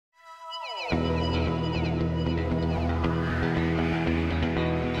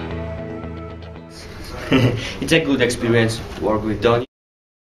it's a good experience to work with Donit.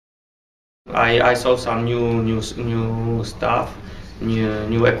 I saw some new stuff,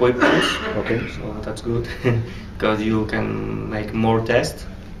 new equipment. Okay. So that's good because you can make more tests.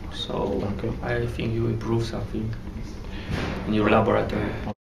 So okay. I think you improve something in your laboratory.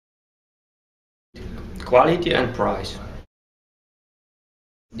 Quality and price.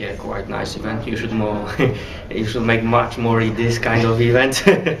 Yeah, quite nice event. You should more. You should make much more in this kind of event.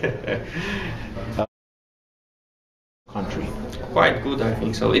 Country. Quite good, I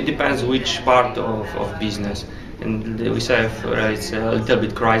think so. It depends which part of business. And we say it's a little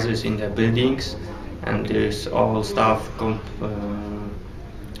bit crisis in the buildings, and there's all stuff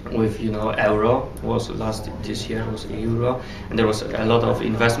with euro was this year was euro, and there was a lot of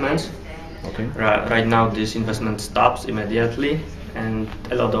investments. Okay. Right now, this investment stops immediately, and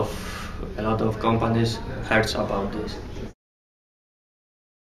a lot of companies heard about this.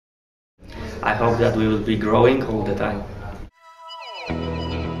 I hope that we will be growing all the time.